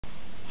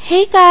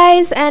Hey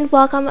guys, and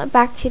welcome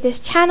back to this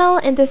channel.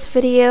 In this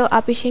video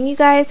I'll be showing you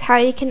guys how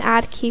you can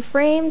add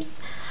keyframes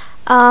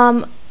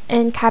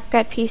in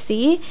CapCut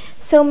PC.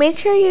 So make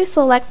sure you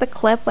select the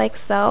clip like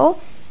so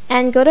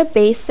and go to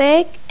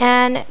basic,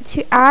 and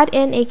to add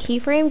in a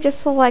keyframe just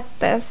select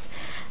this.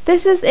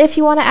 This is if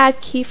you want to add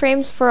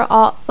keyframes for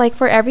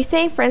for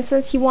everything. For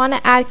instance, you want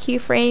to add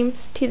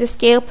keyframes to the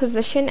scale,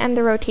 position, and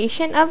the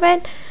rotation of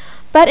it.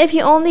 But if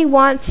you only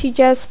want to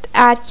just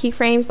add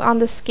keyframes on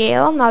the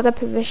scale, not the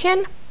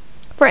position,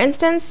 for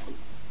instance,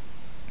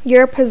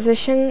 your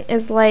position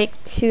is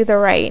like to the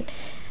right,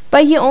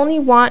 but you only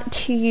want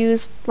to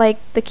use like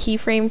the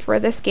keyframe for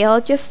the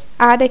scale, just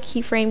add a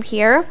keyframe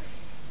here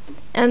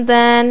and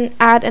then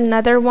add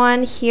another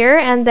one here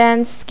and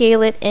then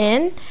scale it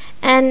in,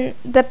 and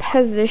the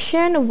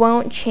position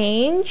won't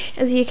change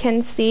as you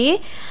can see.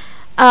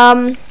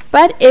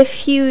 But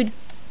if you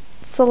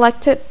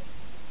selected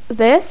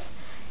this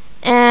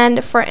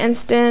and for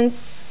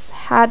instance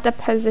had the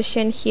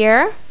position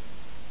here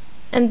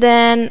and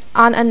then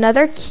on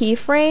another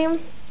keyframe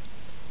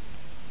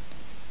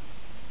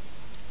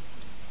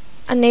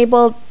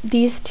enabled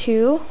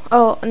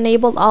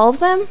enabled all of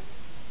them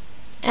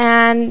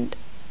and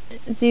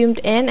zoomed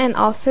in and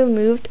also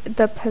moved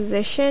the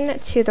position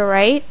to the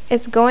right,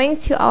 it's going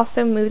to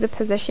also move the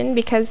position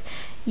because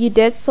you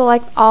did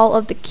select all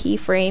of the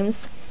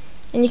keyframes.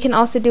 And you can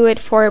also do it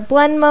for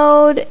blend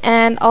mode,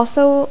 and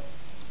also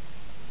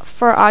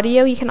for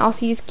audio you can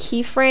also use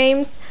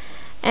keyframes,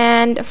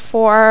 and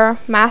for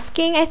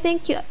masking I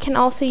think you can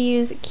also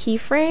use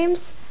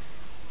keyframes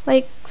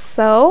like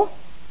so.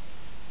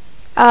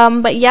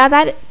 But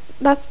yeah,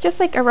 that's just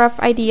like a rough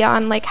idea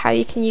on like how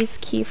you can use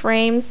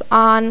keyframes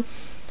on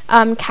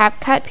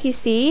CapCut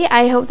PC.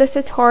 I hope this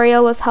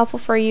tutorial was helpful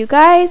for you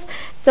guys.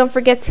 Don't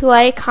forget to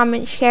like,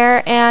 comment,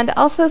 share, and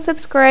also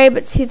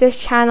subscribe to this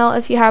channel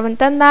if you haven't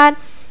done that.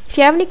 If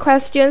you have any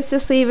questions,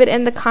 just leave it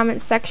in the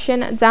comment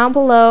section down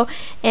below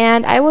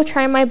and I will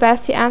try my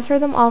best to answer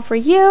them all for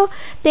you.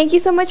 Thank you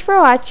so much for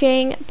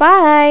watching.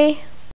 Bye!